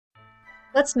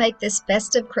Let's make this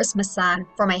festive Christmas sign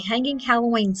from a hanging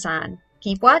Halloween sign.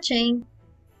 Keep watching.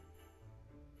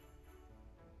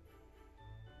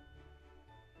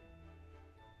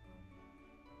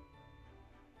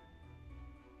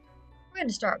 We're going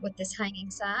to start with this hanging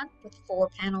sign with 4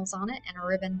 panels on it and a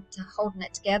ribbon holding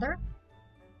it together.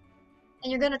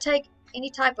 And you're going to take any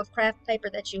type of craft paper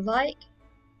that you like,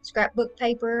 scrapbook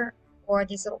paper or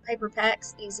these little paper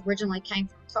packs. These originally came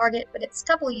from Target, but it's a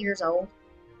couple of years old.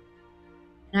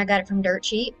 And I got it from Dirt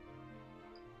Cheap.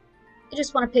 You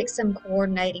just want to pick some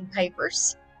coordinating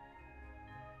papers.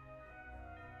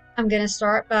 I'm going to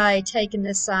start by taking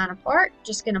this sign apart.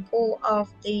 Just going to pull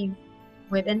off the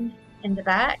ribbon in the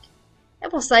back, and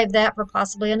we'll save that for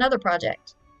possibly another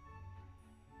project.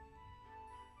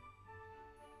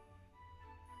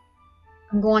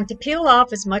 I'm going to peel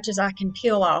off as much as I can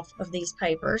peel off of these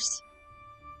papers.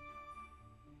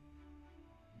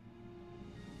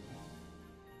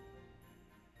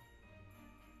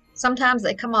 Sometimes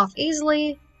they come off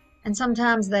easily, and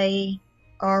sometimes they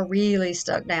are really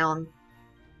stuck down.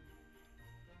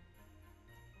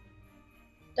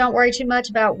 Don't worry too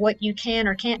much about what you can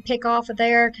or can't pick off of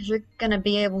there, because you're going to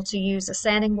be able to use a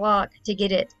sanding block to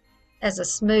get it as a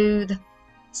smooth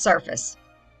surface.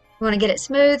 You want to get it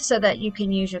smooth so that you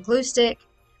can use your glue stick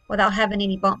without having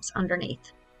any bumps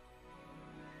underneath.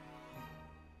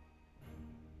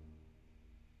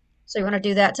 So you want to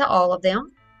do that to all of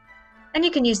them. And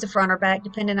you can use the front or back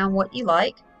depending on what you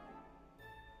like.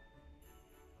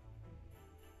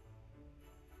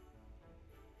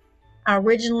 I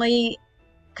originally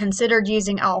considered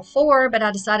using all 4, but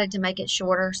I decided to make it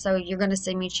shorter, so you're going to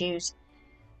see me choose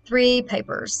 3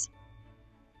 papers.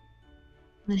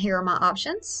 And here are my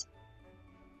options.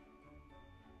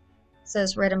 It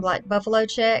says red and black buffalo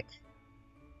check,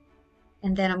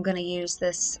 and then I'm going to use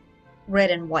this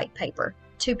red and white paper,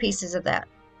 2 pieces of that.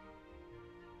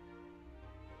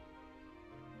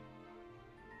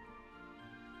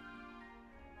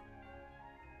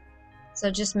 So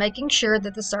just making sure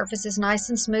that the surface is nice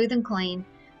and smooth and clean.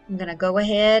 I'm going to go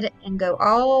ahead and go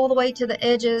all the way to the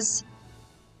edges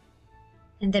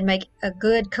and then make a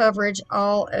good coverage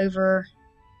all over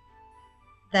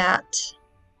that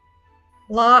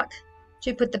block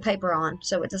to put the paper on,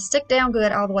 so it'll stick down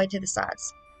good all the way to the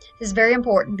sides. This is very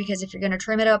important because if you're going to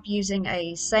trim it up using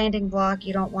a sanding block,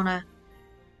 you don't want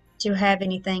to have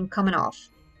anything coming off.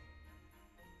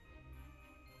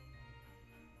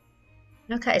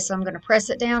 Okay, so I'm going to press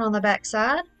it down on the back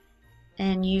side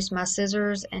and use my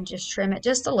scissors and just trim it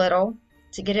just a little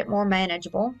to get it more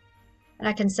manageable. And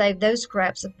I can save those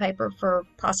scraps of paper for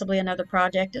possibly another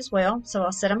project as well, so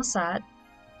I'll set them aside.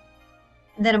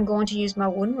 And then I'm going to use my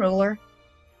wooden ruler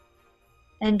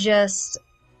and just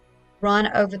run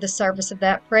over the surface of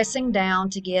that, pressing down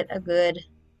to get a good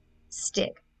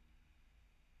stick.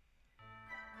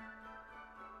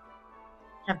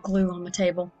 I have glue on the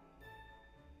table.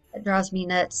 It drives me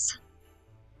nuts.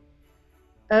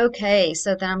 Okay,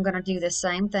 so then I'm going to do the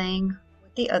same thing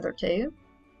with the other 2.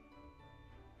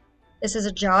 This is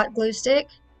a Jot glue stick.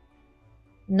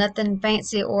 Nothing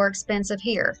fancy or expensive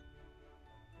here.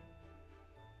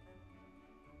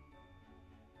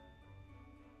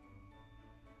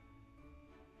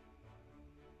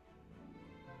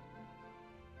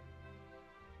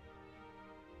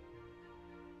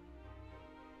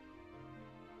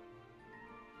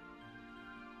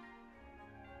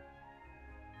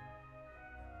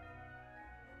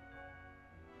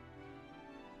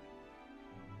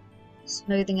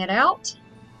 Smoothing it out.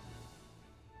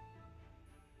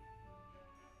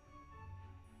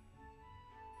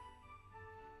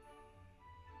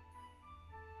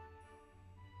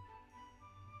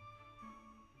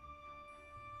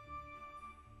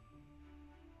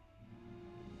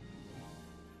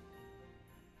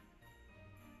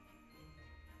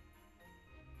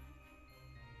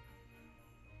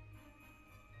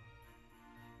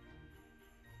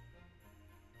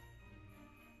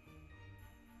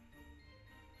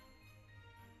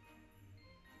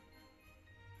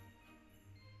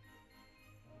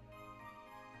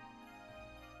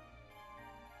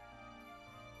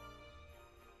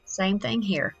 Same thing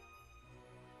here.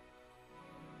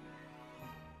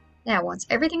 Now once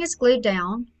everything is glued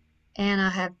down and I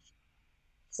have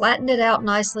flattened it out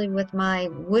nicely with my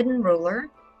wooden ruler,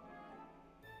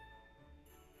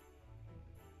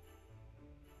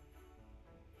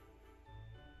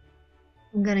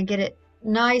 I'm going to get it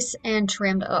nice and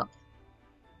trimmed up.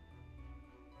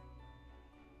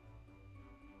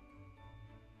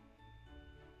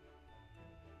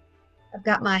 I've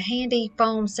got my handy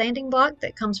foam sanding block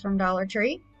that comes from Dollar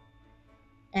Tree,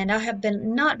 and I have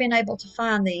not been able to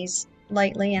find these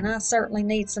lately, and I certainly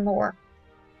need some more.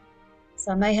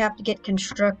 So I may have to get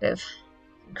constructive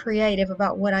and creative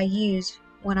about what I use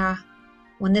when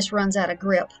this runs out of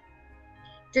grip.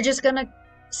 You're just going to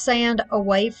sand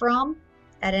away from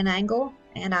at an angle,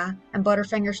 and I'm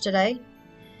Butterfingers today,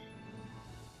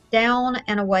 down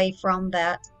and away from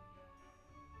that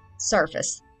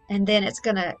surface, and then it's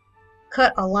going to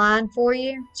cut a line for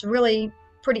you. It's really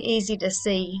pretty easy to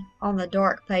see on the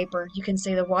dark paper. You can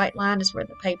see the white line is where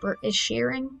the paper is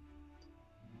shearing,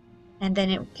 and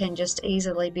then it can just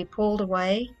easily be pulled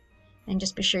away, and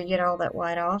just be sure you get all that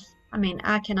white off. I mean,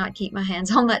 I cannot keep my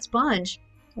hands on that sponge.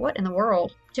 What in the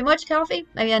world? Too much coffee?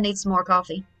 Maybe I need some more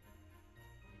coffee.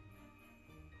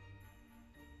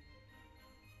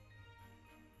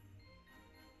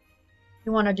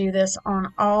 You want to do this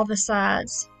on all the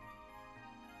sides.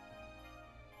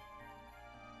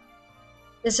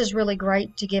 This is really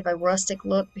great to give a rustic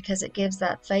look because it gives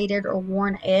that faded or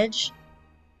worn edge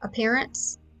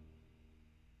appearance.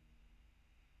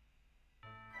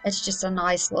 It's just a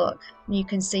nice look. You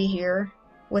can see here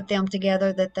with them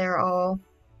together that they're all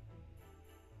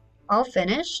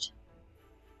finished.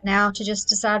 Now to just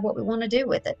decide what we want to do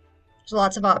with it. There's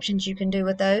lots of options you can do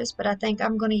with those, but I think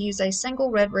I'm going to use a single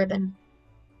red ribbon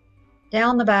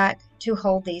down the back to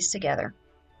hold these together.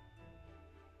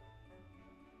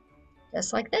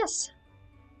 Just like this.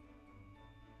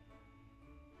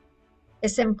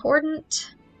 It's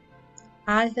important,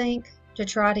 I think, to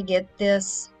try to get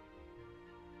this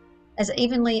as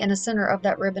evenly in the center of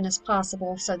that ribbon as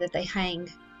possible so that they hang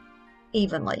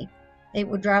evenly. It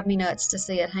would drive me nuts to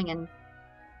see it hanging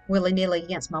willy-nilly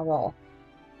against my wall.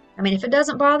 I mean, if it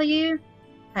doesn't bother you,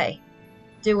 hey,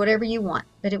 do whatever you want,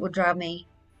 but it would drive me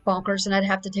bonkers and I'd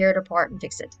have to tear it apart and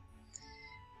fix it.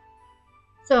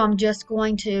 So I'm just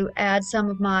going to add some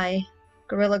of my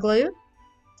Gorilla Glue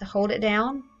to hold it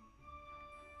down.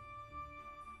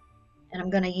 And I'm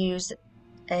going to use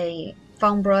a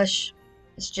foam brush.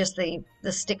 It's just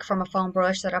the stick from a foam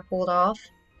brush that I pulled off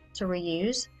to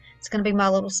reuse. It's going to be my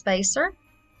little spacer.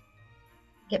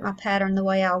 Get my pattern the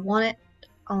way I want it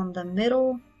on the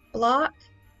middle block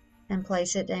and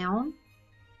place it down.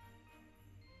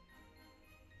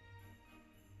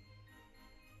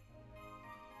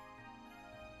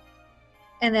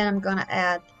 And then I'm going to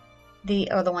add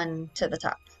the other one to the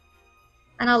top.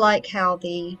 And I like how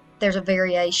there's a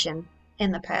variation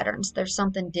in the patterns. There's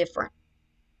something different.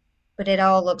 But it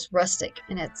all looks rustic,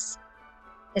 and it's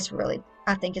really,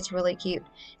 I think it's really cute.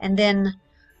 And then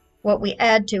what we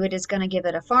add to it is going to give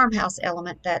it a farmhouse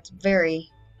element that's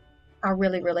I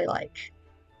really, really like.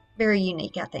 Very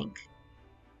unique, I think.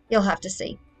 You'll have to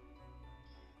see.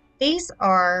 These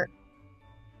are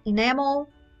enamel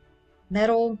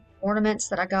metal ornaments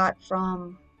that I got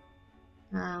from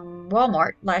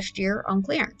Walmart last year on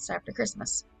clearance after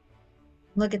Christmas.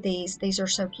 Look at these. These are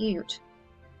so cute.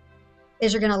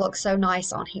 These are going to look so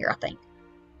nice on here, I think.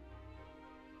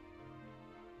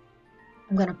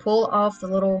 I'm going to pull off the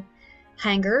little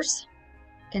hangers.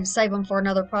 You can save them for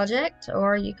another project,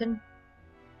 or you can,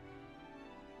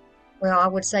 well, I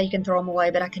would say you can throw them away,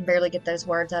 but I can barely get those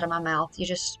words out of my mouth. You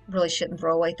just really shouldn't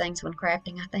throw away things when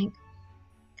crafting, I think.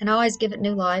 Can always give it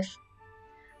new life.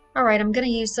 Alright, I'm going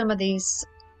to use some of these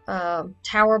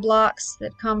tower blocks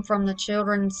that come from the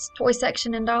children's toy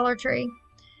section in Dollar Tree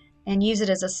and use it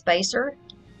as a spacer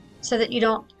so that you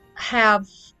don't have,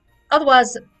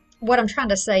 otherwise what I'm trying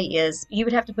to say is you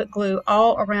would have to put glue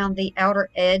all around the outer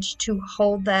edge to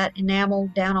hold that enamel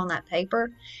down on that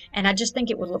paper, and I just think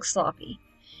it would look sloppy.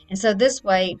 And so this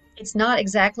way it's not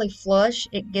exactly flush,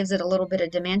 it gives it a little bit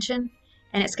of dimension,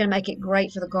 and it's going to make it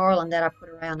great for the garland that I put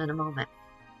around in a moment.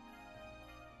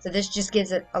 So this just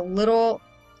gives it a little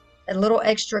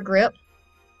extra grip.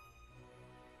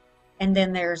 And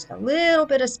then there's a little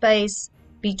bit of space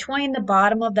between the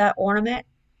bottom of that ornament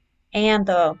and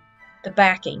the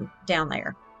backing down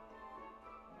there.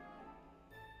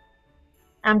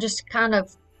 I'm just kind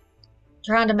of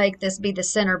trying to make this be the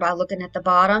center by looking at the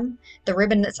bottom, the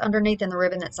ribbon that's underneath, and the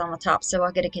ribbon that's on the top, so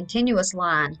I get a continuous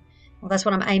line. Well, that's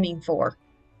what I'm aiming for.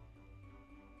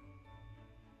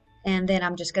 And then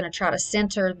I'm just going to try to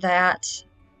center that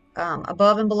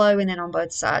above and below and then on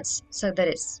both sides so that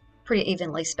it's pretty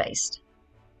evenly spaced.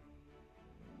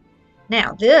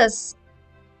 Now this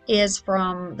is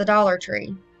from the Dollar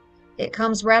Tree. It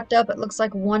comes wrapped up, it looks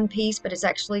like one piece, but it's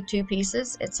actually two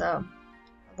pieces. It's a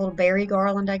little berry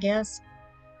garland, I guess.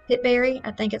 Pitberry,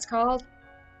 I think it's called.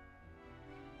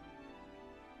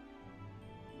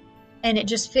 And it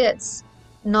just fits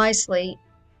nicely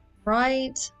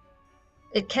right.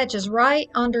 It catches right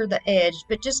under the edge,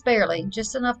 but just barely,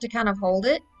 just enough to kind of hold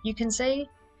it, you can see.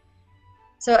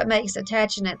 So it makes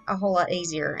attaching it a whole lot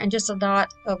easier. And just a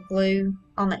dot of glue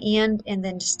on the end, and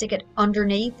then just stick it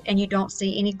underneath, and you don't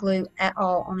see any glue at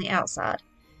all on the outside.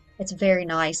 It's very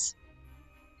nice.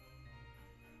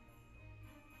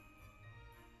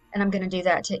 And I'm going to do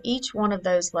that to each one of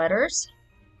those letters.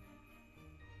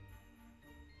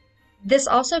 This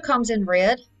also comes in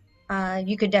red.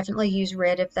 You could definitely use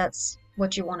red if that's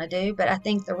what you want to do, but I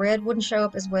think the red wouldn't show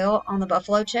up as well on the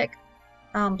buffalo check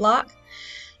block.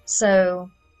 So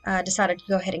I decided to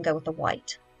go ahead and go with the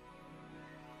white.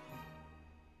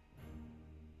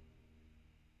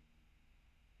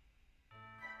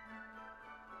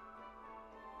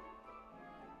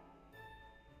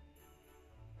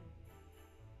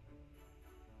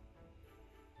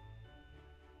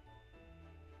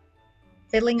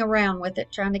 Fiddling around with it,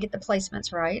 trying to get the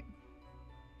placements right.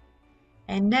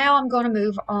 And now I'm going to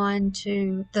move on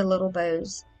to the little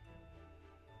bows.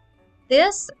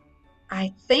 This,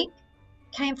 I think,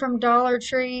 came from Dollar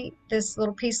Tree, this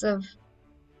little piece of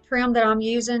trim that I'm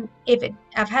using.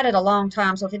 I've had it a long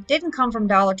time, so if it didn't come from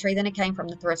Dollar Tree, then it came from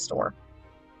the thrift store.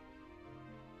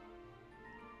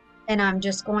 And I'm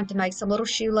just going to make some little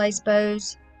shoelace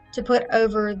bows to put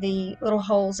over the little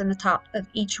holes in the top of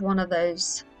each one of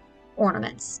those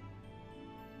ornaments.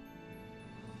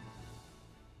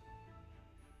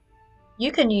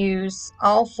 You can use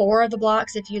all 4 of the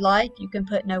blocks if you like. You can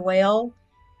put Noel.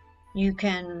 You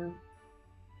can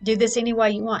do this any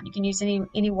way you want. You can use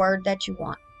any word that you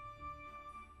want.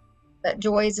 But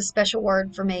joy is a special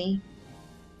word for me,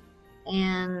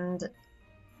 and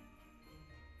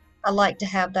I like to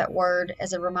have that word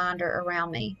as a reminder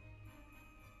around me.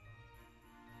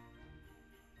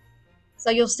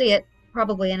 So you'll see it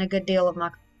probably in a good deal of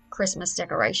my Christmas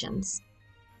decorations.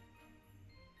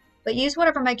 But use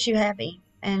whatever makes you happy,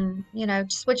 and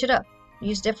switch it up.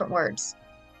 Use different words.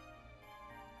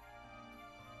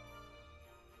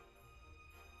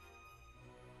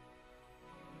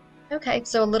 Okay,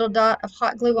 so a little dot of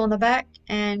hot glue on the back,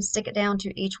 and stick it down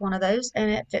to each one of those,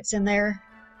 and it fits in there.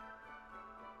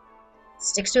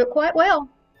 Sticks to it quite well.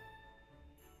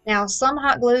 Now, some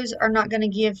hot glues are not going to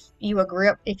give you a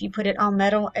grip. If you put it on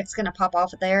metal, it's going to pop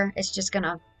off of there. It's just going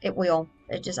to, it will.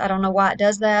 I don't know why it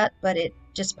does that, but it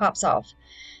just pops off.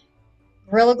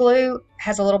 Gorilla Glue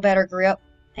has a little better grip,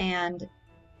 and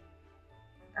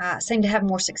I seem to have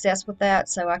more success with that,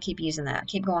 so I keep using that.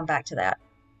 Keep going back to that.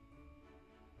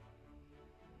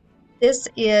 This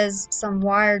is some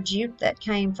wire jute that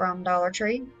came from Dollar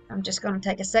Tree. I'm just going to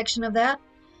take a section of that,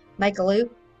 make a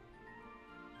loop,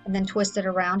 and then twist it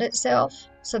around itself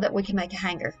so that we can make a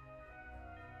hanger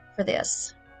for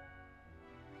this,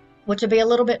 which will be a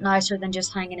little bit nicer than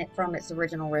just hanging it from its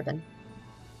original ribbon.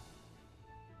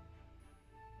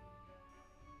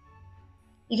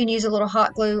 You can use a little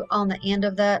hot glue on the end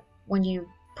of that when you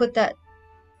put that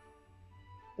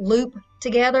loop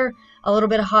together, a little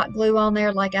bit of hot glue on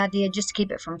there like I did, just to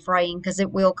keep it from fraying, because it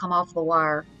will come off the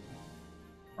wire.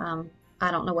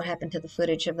 I don't know what happened to the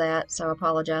footage of that, so I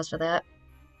apologize for that.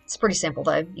 It's pretty simple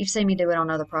though. You've seen me do it on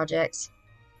other projects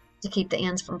to keep the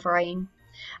ends from fraying.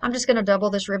 I'm just going to double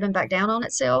this ribbon back down on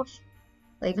itself,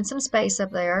 leaving some space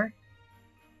up there.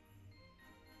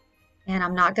 And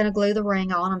I'm not going to glue the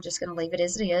ring on. I'm just going to leave it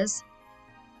as it is.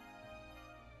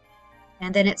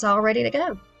 And then it's all ready to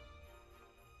go.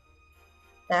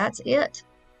 That's it.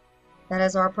 That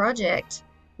is our project.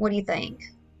 What do you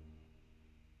think?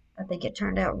 I think it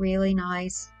turned out really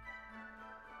nice.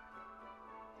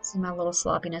 See my little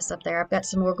sloppiness up there. I've got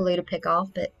some more glue to pick off,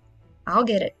 but I'll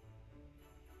get it.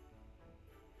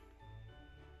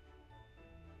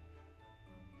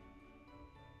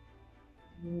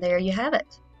 And there you have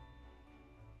it.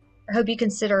 I hope you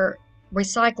consider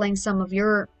recycling some of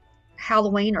your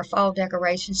Halloween or fall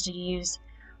decorations to use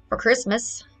for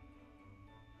Christmas.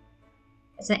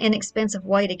 It's an inexpensive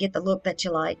way to get the look that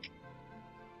you like.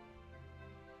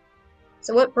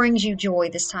 So what brings you joy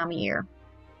this time of year?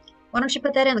 Why don't you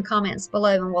put that in the comments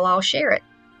below and we'll all share it.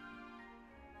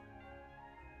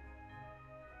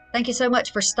 Thank you so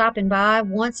much for stopping by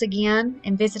once again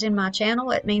and visiting my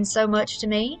channel. It means so much to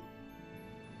me.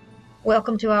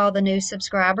 Welcome to all the new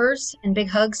subscribers, and big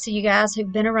hugs to you guys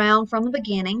who've been around from the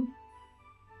beginning.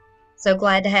 So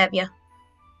glad to have you.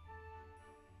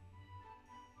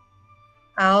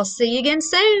 I'll see you again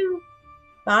soon.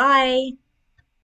 Bye.